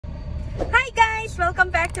Hi guys!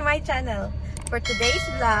 Welcome back to my channel. For today's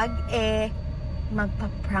vlog,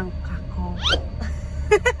 magpa-prank ako.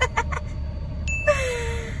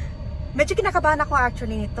 Medyo kinakabahan ako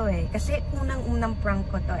actually nito kasi unang-unang prank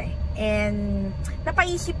ko to And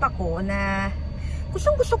napaisip ako na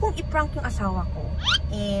gustong-gusto kong i-prank yung asawa ko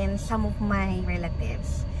and some of my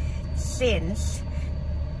relatives. Since,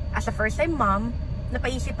 as a first-time mom,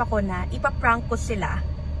 napaisip ako na ipaprank ko sila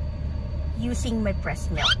using my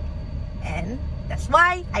breast milk. And that's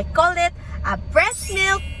why I call it a breast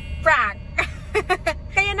milk prank.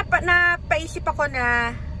 Kaya napaisip ako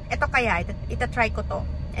na itatry ko to.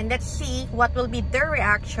 And let's see what will be their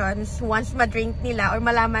reactions once ma-drink nila or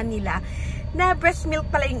malaman nila na breast milk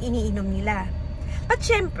pala yung iniinom nila. But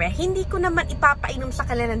syempre, hindi ko naman ipapainom sa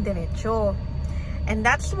kanila ng diretso. And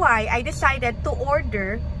that's why I decided to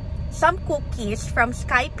order some cookies from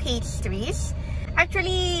Sky Pastries.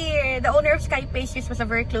 Actually, the owner of Sky Pastries was a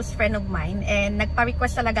very close friend of mine and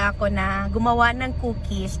nagpa-request talaga ako na gumawa ng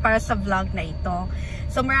cookies para sa vlog na ito.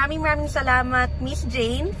 So maraming salamat Miss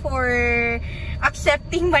Jane for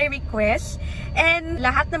accepting my request. And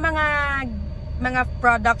lahat ng mga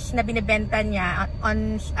products na binibenta niya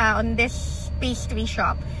on this pastry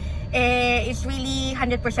shop is really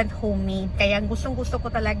 100% homemade. Kaya gustong-gusto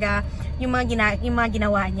ko talaga yung mga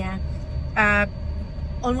ginawa niya.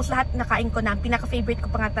 Almost lahat nakain ko na. Pinaka-favorite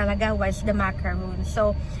ko pa nga talaga was the macaroon.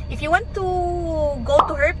 So, if you want to go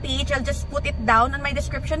to her page, I'll just put it down on my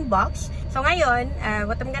description box. So, ngayon,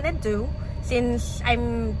 what I'm gonna do, since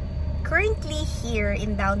I'm currently here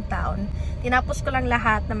in downtown, tinapos ko lang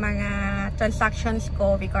lahat ng mga transactions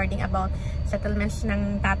ko regarding about settlements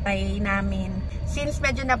ng tatay namin. Since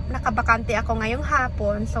medyo nakabakante ako ngayong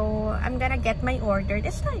hapon, so I'm gonna get my order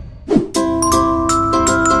this time.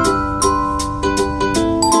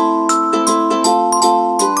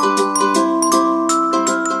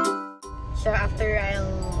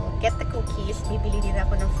 Bibili din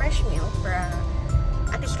ako ng fresh milk para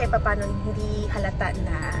at least kahit paano hindi halata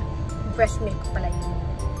na breast milk pala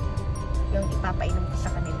yung ipapainom ko sa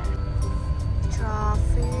kanila.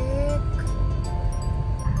 Traffic.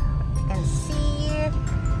 You can see.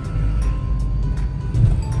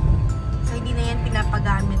 So hindi na yan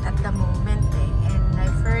pinapagamit at the moment and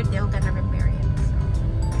I've heard they're gonna repair it.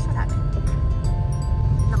 So that's what happened.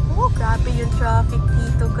 Naku, grabe yung traffic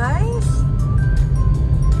dito guys.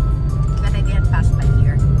 I didn't pass by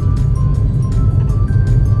here.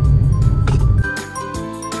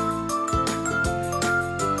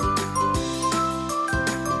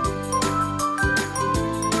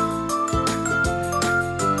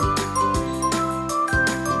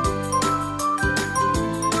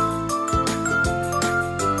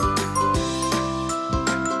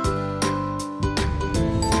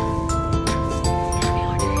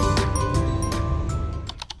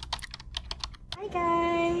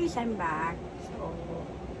 I'm back. So,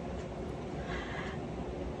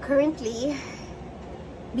 currently,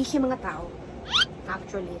 busy mga tao.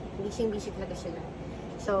 Actually, busy talaga sila.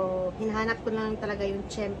 So, hinahanap ko lang talaga yung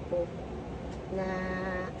tiyempo na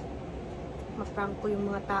ma-prank ko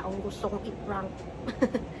yung mga taong gusto kong i-prank.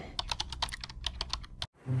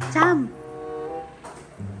 Jam!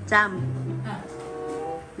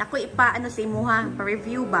 Naku, ipaano sa imuha?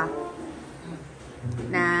 Pa-review ba?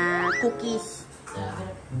 Na cookies.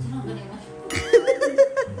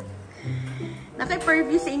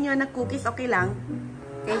 Naka-review sa inyo na cookies, okay lang?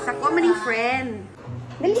 Kaysa ko maning friend.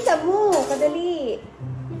 Dali sa mo, kadali.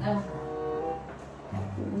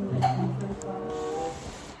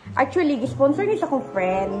 Actually, sponsor niya sa akong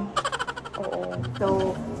friend. Oo. So,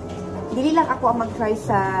 dili lang ako ang mag-try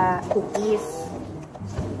sa cookies.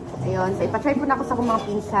 Ayun. So, ipa-try po na ako sa akong mga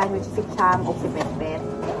pinsan, which is si Cham o si Pet-Pet.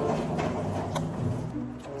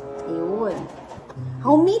 Ayun.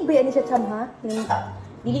 Homemade ba yan siya, Cham, ha?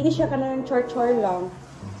 Dili ni siya ka na ng chor-chor lang.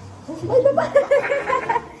 Ay, baba!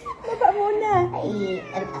 Baba muna. Ay,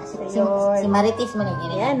 si Marites mo nang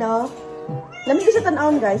yan, no? Lamig ko siya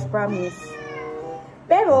tanawon, guys, promise.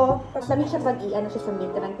 Pero, pag lamig siya pag i-ano siya sa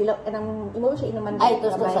mint, imo siya inuman. Ay,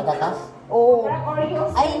 ito sa gatas? Oo.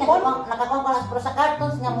 Ay, nakakuha ko lang sa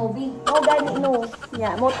cartons nga movie. Oo, gani, no.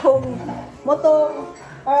 Yeah, motong,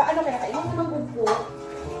 ano kaya, inom naman buko.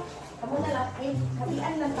 Kamu na lang,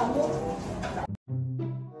 habian lang kamo.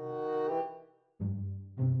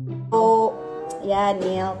 So, yan,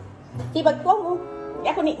 Nhel. Tibag ko mo.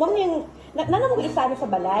 Ako ni, mom yung, nanam ko isa sa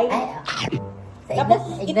balay. Ay, tapos,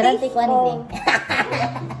 ignorante ko ano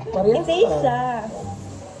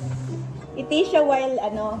Iti siya while,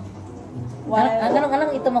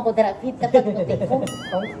 Anong ito mo ko therapy? Kapag mutik ko.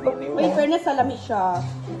 Uy, fairness, salami siya.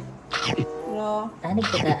 ano. Tanig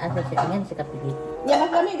ka asa siya ngayon sa kapili. Yan,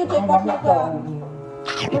 mas lamig ito yung partner ka.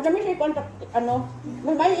 Mas lamig siya yung ano.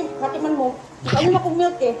 Mas may hatiman mo. Ano na kong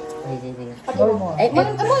milk eh. Sige. Hatiman mo.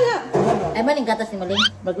 Maling ka mo na. Ay, maling gatas ni Maling.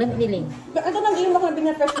 Baglam iniling. Ito nang iyon ako nabing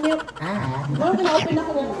na fresh milk. Malang kina-open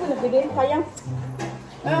ako na ako nabili. Sayang.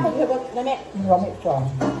 Ako sagot. Dami. Dami siya.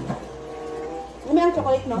 Dami ang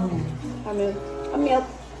chocolate, no? Ang milk.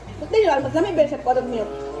 Ba't din yun? Mas lamig ba yung product milk?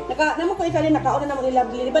 Naman ko isa rin, nakauna na mga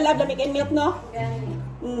lovely. Di ba love lamig kayo milk, no?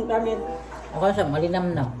 Dami. Ako siya,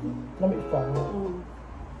 malinam na. Dami siya.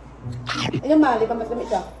 Ayun mali pa mas lamig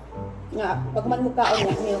siya. Nga, pag man mo kaon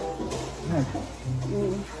niya, milk.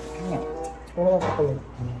 Wala sa kayo.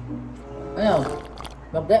 Ano?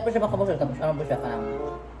 Magdaya pa siya makabusol. Tapos ano po siya kanang...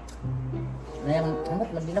 Na yung... Ano?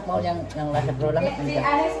 Magdinak mo yung lasa pero lamig na siya.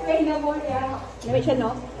 Lamig siya,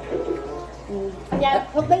 no? Kaya,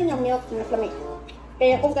 huwag na rin yung milk, mas lamig.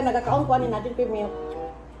 Kaya kung ka nagkakaon, kuhanin natin po yung milk.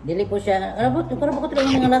 Dili po siya... Ano ba? Parang ba ko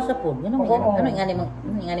talaga yung lasa po? Ano yung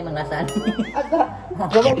nga mang lasa? Aga.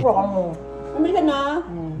 Dami siya kamo. Mamili ka na.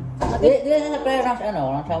 Dili na sa prayer ranch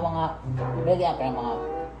ano? Sa mga... Lagi ang mga...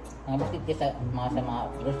 Mga biscuit sa mga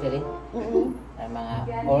grocery. Mga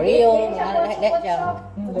Oreo, mga lahat siya.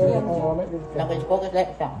 Cookies lahat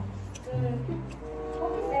siya.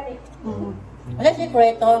 Ano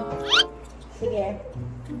sikreto? Sige.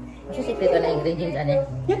 Ano sikreto na ingredients ano?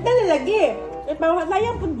 Yan na nilagi. Eh, parang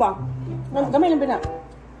sayang po ba? Gamay lang ba na?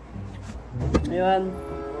 Ayun.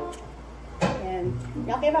 Yan.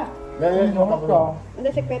 Okay ba? Dami siya. Ano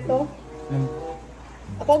sekreto?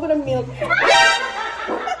 Ako ko ng milk.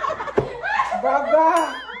 Gaga!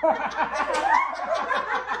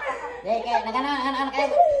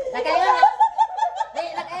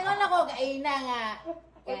 Nakaingon ako, kaina nga.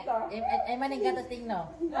 Ay maning gatas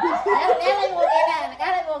tingno. Ay mo kaina,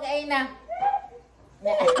 nakahala mo kaina.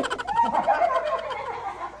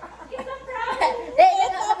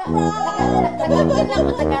 Nakabuan lang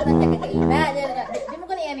mo sa gatas niya kakaina. Di mo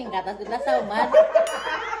ko na yaning gatas, lasaw man.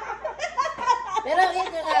 Pero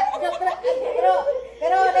ito nga,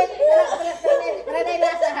 pero dahil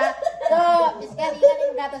lasa ha. So, iskan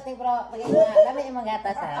yung gatas ni bro. Lami yung mga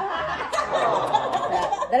gatas ha.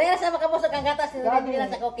 Dahil nasa makabusok ang gatas ni nila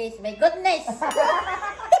sa cookies. My goodness!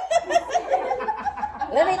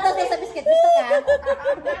 Lami ito sa biscuit. Gusto ka?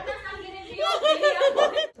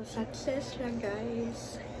 So, success siya,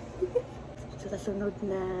 guys. So, sa sunod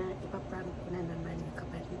na ipaprank ko na naman yung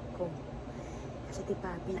kapatid ko. Kasi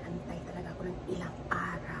diba, pinaantay talaga ako ng ilang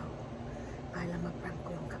araw para maprank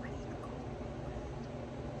ko yung kapatid ko.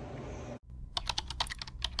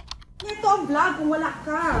 Ito ang vlog kung wala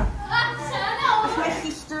ka. As my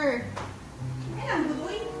sister. Ay, ang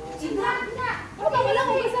budoy. Ano ba? Wala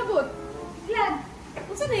akong kasabot. Glad.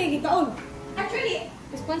 Kung saan na yung ikaon? Actually,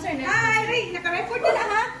 Sponsor na. ay, Ray, naka-record na na,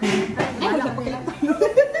 ha?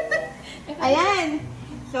 Ayan.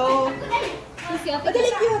 So,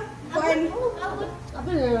 madali cute. Kuan. Apa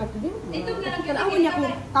na natin din? Ito na lang kailangan niya ko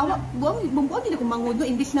tawa. Buong din ako mangudo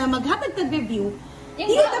imbis na maghatag tag review.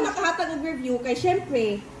 Hindi ta makahatag og review kay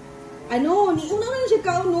syempre ano, ni una man siya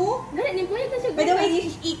ka no. Dali ni pwede siya. By the way,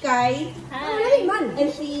 this is Ikay. Hi. Man.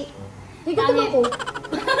 And si Ikaw ko.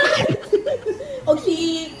 og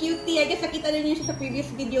si Cutie, I guess nakita na niyo siya sa previous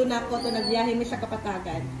video na ako to nagbiyahe mi sa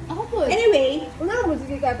Kapatagan. Ako po. Anyway, Una mo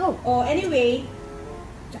sige ka to. anyway,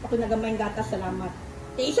 tsaka ko nagamay gatas, salamat.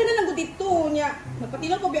 Kaya isa na lang ko dito niya.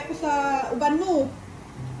 Magpatilang ko biya ko sa uban mo.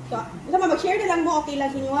 So, sama mag-share na lang mo, okay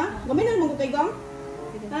lang sa inyo ha? Gamay na lang mo kay Gang.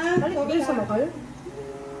 Ha? Okay Sa ka. makal.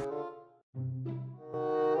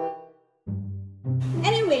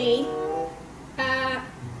 Anyway,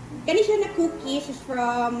 kani siya na cookies is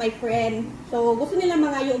from my friend. So, gusto nila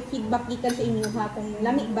mga yung feedback gikan sa inyo ha, kung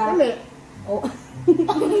lamig ba? Lami. Oh.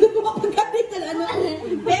 Mapagkabit na ano.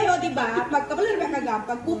 Pero di ba, pagkapalar ba kagam,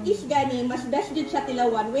 pag cookies gani, mas best jud siya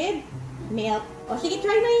tilawan with milk. O sige,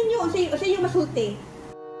 try na ninyo. O sa iyo masulti.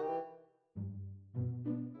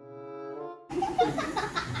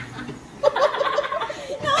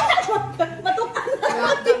 Matukan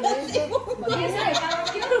na.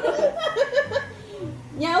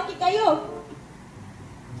 Nya, okay kayo.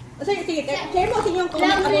 O sige, share mo sa inyong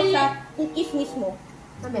comment about sa cookies mismo.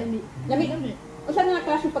 Lami. Lami. O saan nga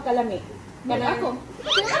klase pagkalami? Kana ako.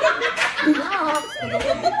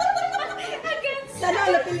 Sana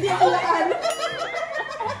lapildi ang laan.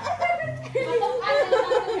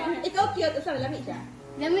 Ikaw cute. O saan lami siya?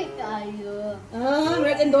 Lami kayo.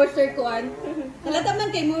 Murag endorser ko an. Halata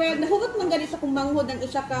man kay murag nahugot man gali sa kumanghod ang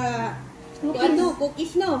isa ka ano,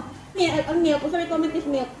 cookies no. Ang milk, sorry comment is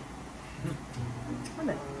milk.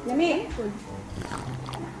 Lami.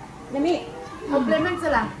 Lami. Compliment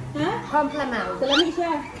sila. Ha? Compliment. Salami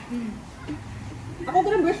siya. Ako ko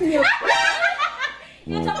ng breastmilk.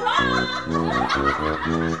 It's a prank!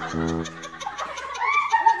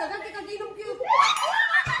 Gaganti ka ginong cute.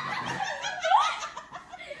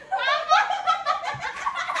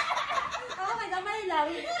 Oo, may damay lang.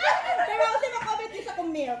 Pero kasi makomment isa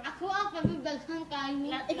kong milk. Ako ang pagbabalsan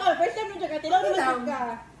kanin. Ikaw, first time mo dyan ka. Tilaw naman ka.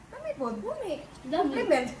 Damay po, bumi. Dami.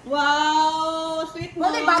 Compliment. Wow! Sweet mo.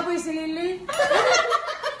 Wala baboy si Lily.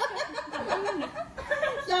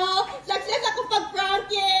 So, success ako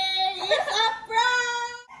pag-pranking! It's a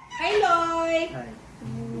prank! Hi, Loy! Hi.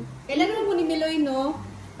 Kailan mo ni Miloy, no?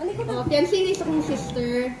 Fiancé niya sa kong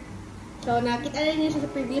sister. So, nakita na niya siya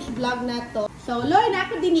sa previous vlog na to. So, Loy, na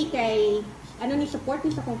ako din ni kay, support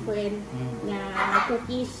niya sa kong friend na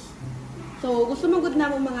cookies. So, gusto mo good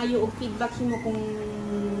na mo mga yung feedback mo kung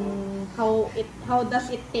how does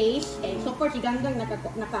it taste. And so far, si Ganggang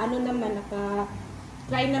naka-ano naman,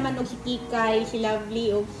 try naman og si Kikay, si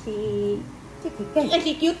Lovely, og si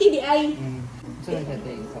Cutie di ay. Saan siya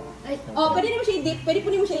tayo? Pwede naman siya i-dip, pwede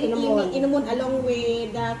po naman siya inumon along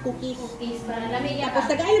with the cookies. Cookies para lamig niya Tapos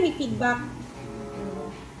pa. tagay may feedback.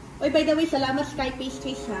 Oy, by the way, salamat Sky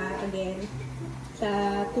Pastries ha, again, sa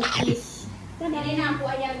cookies. Dili na ang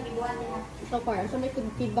buhayan, bibuhan nila. So far, so may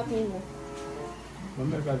feedback niyo.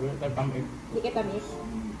 Mamaya gagawin tayo pang-egg. Di kita miss.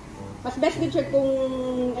 Mas best good siya kung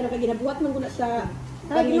ginabuhat man guna sa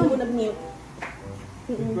pagino mo nag-milk.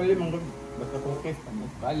 Usually, manggod. Basta cookies,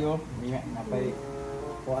 pamis kayo. May napay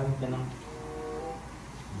kuhaan ka ng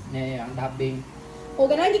ang topping. O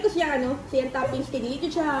ganahan ko siya siyang toppings kay dili ko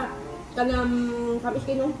siya kamis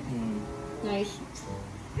kay no. Nice.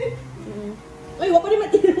 Oy, wa pa rin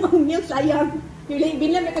matinamang milk, sayang. Yung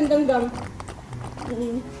binla may kang ganggang.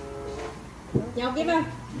 Yeah, okay ba?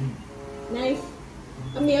 Nice.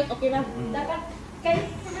 Ang milk, okay ba? Dapat kayo.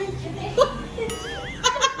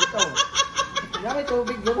 Ito. Kaya may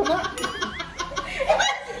tubig. Gano na.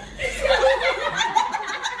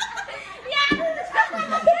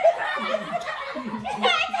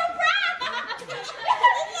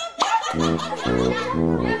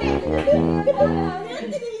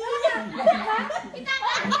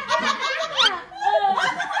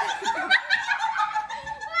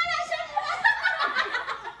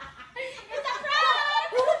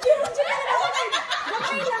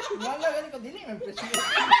 Wala gani ko dili man presyo.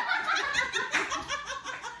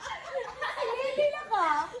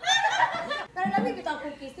 Pero lamig ito ang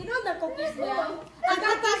cookies. Tinood ang cookies niya. Ang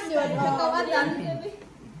gatas yun. Kakawadan.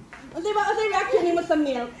 Ano ba ang reaction mo sa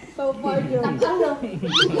milk? So far yun.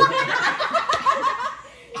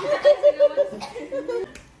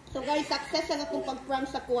 So guys, success na itong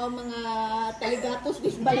pag-prank sa kuha mga taligatos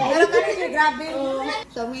this balay. Pero kani siya, grabe.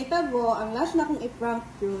 So may tabo, ang last na kong i-prank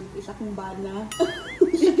yun is akong bana.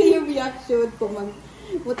 Siya yung reaction ko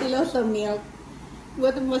mag-mutilaw sa milk.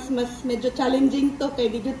 But mas medyo challenging to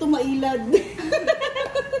kaya di to mailad.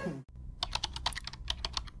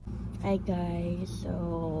 Hi guys,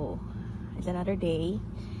 so it's another day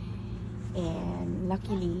and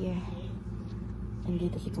luckily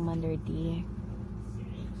nandito si Commander D.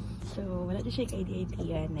 So wala din siya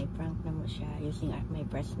ka-idea na i-prank na mo siya using my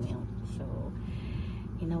breast milk. So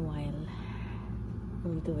in a while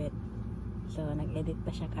we'll do it. So nag-edit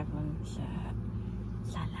pa siya karon sa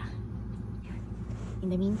sala. In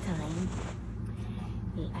the meantime,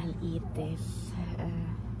 I'll eat this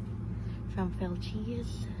from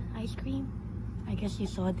FelChie's ice cream. I guess you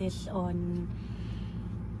saw this on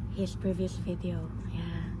his previous video.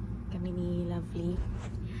 Yeah, kami ni Lovely.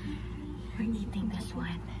 We're eating this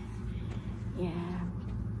one. Yeah.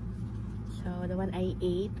 So the one I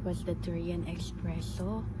ate was the durian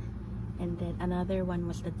espresso, and then another one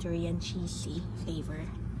was the durian cheesy flavor.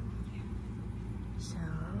 So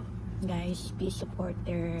guys, please support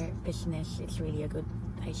their business. It's really a good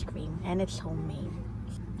ice cream and it's homemade.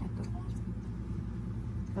 Ito.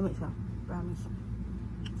 Tama siya. Promise.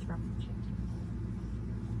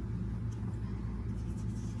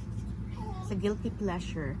 It's a guilty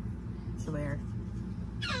pleasure. I swear.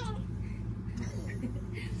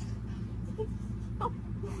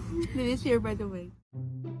 This is here, by the way.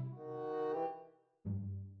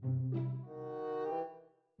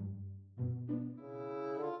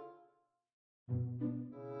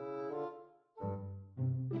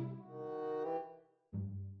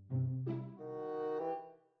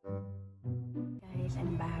 Guys,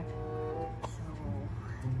 I'm back. So,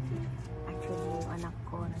 actually, yung anak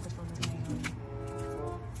ko natutulog na yun.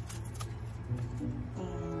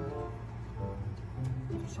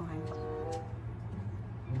 And so,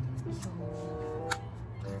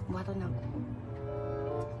 buhaton ako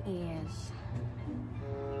is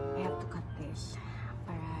I have to cut this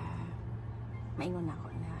para maingon ako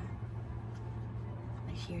na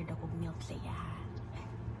daw kong milk siya.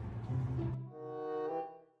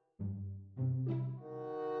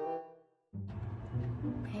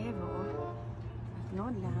 Pero,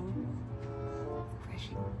 noon lang,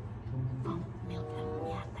 fresh milk lang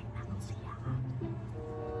yatag na ako siya.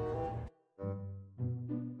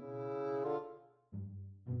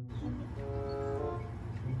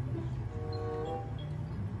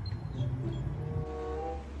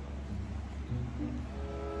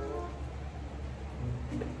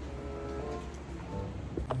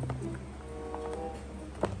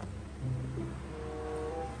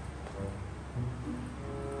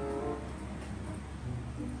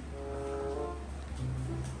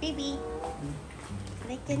 Baby,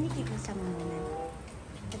 like, can you give me some muna?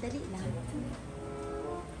 Madali lang.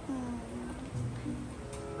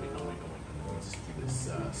 Wait, no. Let's give this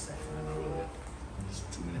a second and I will. Just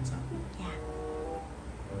 2 minutes now. Yeah.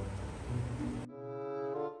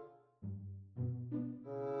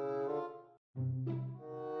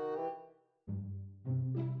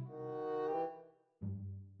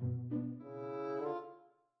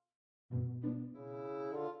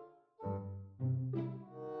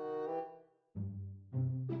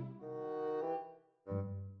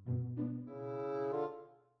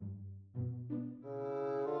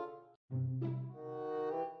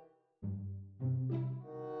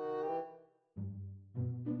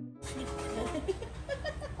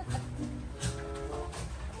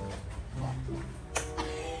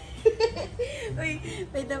 Uy,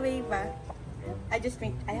 by the way ba, I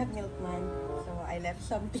have milkman, so I left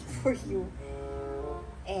something for you.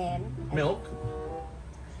 And Milk?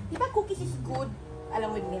 di ba cookies is good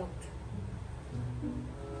along with milk?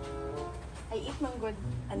 I eat man good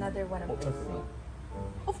another one of What type this. of milk?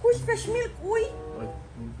 Of course, fresh milk, uy! Like,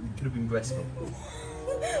 it could have been breast milk.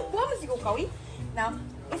 Buha mo siguro kawi. Now,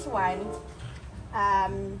 this one,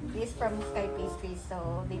 this from Sky Pastries,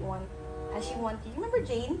 so they want, she wanted, you remember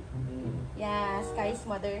Jane? Yeah, Sky's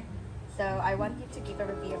mother. So I want you to give a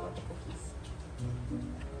review about the cookies.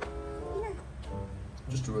 Yeah.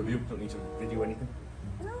 Just a review, don't need to video anything.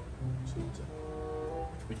 No, So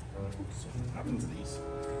what happened to these?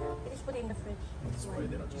 I just put it in the fridge. That's why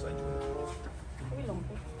they're not just enjoying it. Very long.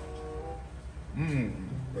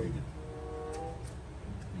 Very good.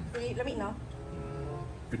 Let me know.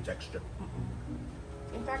 Good texture.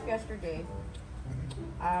 In fact, yesterday,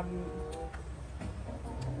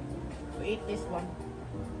 we ate this one.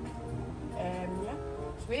 And yeah,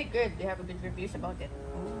 it's really good. They have a good reviews about it.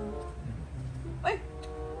 Wait,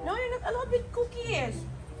 no, you're not allowed with cookies.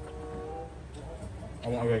 I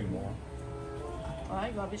want to eat more. Ay,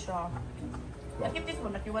 grabe siya. I'll keep this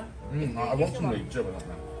one, but you want... I want some leaves, but not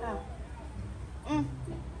now. Ah.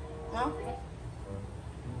 No?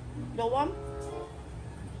 The one?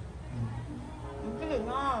 Sige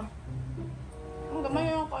na. Ang gamay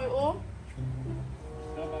na kayo, oh.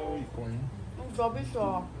 Ang grabe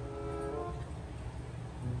siya.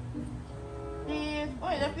 Please. Oh,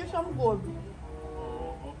 I left you some good.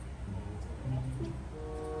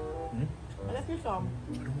 I left you some.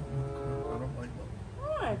 I don't like that.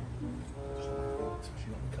 Ay.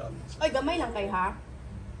 Especially not carrots. Ay, gamay lang kayo, ha?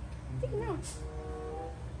 Sige na.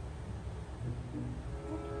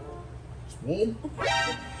 It's warm.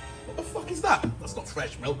 What the fuck is that? That's not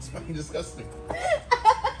fresh milk. It's fucking disgusting.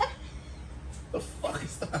 The fuck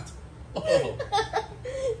is that? Oh.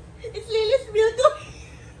 It's Lily's milk.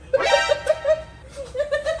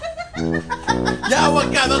 Yeah, well,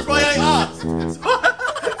 yeah, that's why I asked. So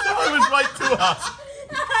I was right to ask.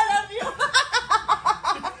 I love you.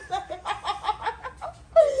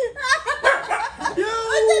 Yeah,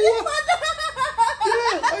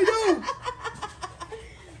 I know.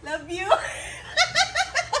 Love you.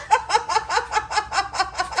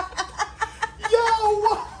 Yo.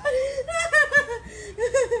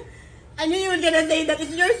 I knew you were gonna say that.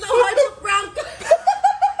 You're so hard to prank.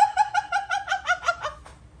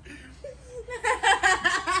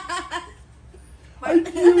 I knew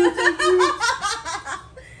it.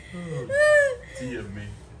 Oh, dear me.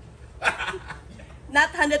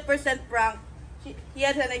 Not 100% prank. He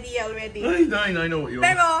had an idea already. I know what you're.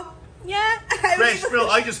 Pero, yeah. Fresh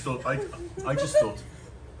milk. I just thought.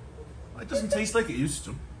 It doesn't taste like it used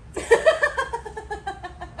to.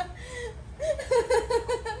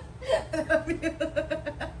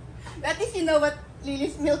 At least you know what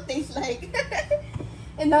Lily's milk tastes like.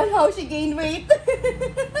 And not how she gained weight.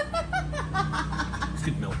 It's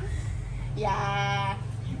good milk. Yeah.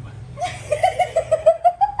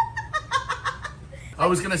 I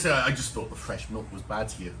was gonna say I just thought the fresh milk was bad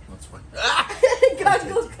here. That's why. God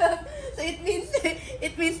will come. So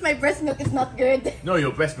it means my breast milk is not good. No,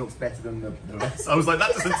 your breast milk's better than the rest. I was like,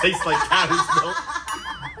 that doesn't taste like cow's milk.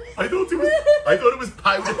 I thought it was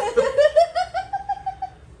powder.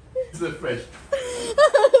 Is it fresh?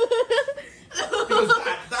 Because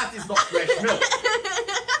that is not fresh milk.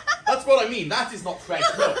 That's what I mean. That is not fresh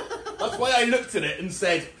milk. That's why I looked at it and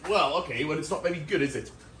said, well, okay, well, it's not very good, is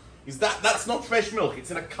it? That's not fresh milk.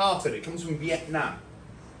 It's in a carton. It comes from Vietnam.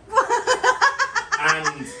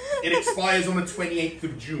 And it expires on the 28th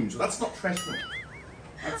of June. So that's not fresh milk.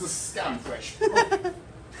 That's a scam fresh milk.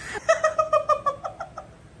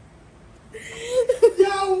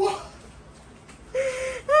 Yeah, what?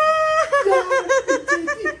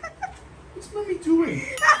 What's Mummy doing?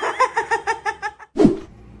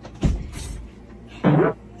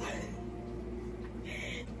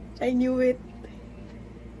 I knew it.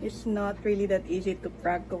 It's not really that easy to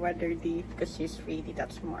prank Commander D because he's really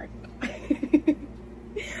that smart.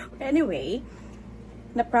 Anyway,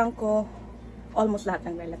 na-prank ko almost lahat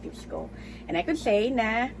ng relatives ko. And I could say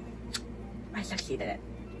na I succeeded.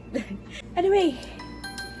 Anyway,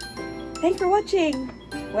 thanks for watching.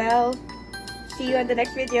 Well, see you on the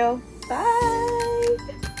next video. Bye!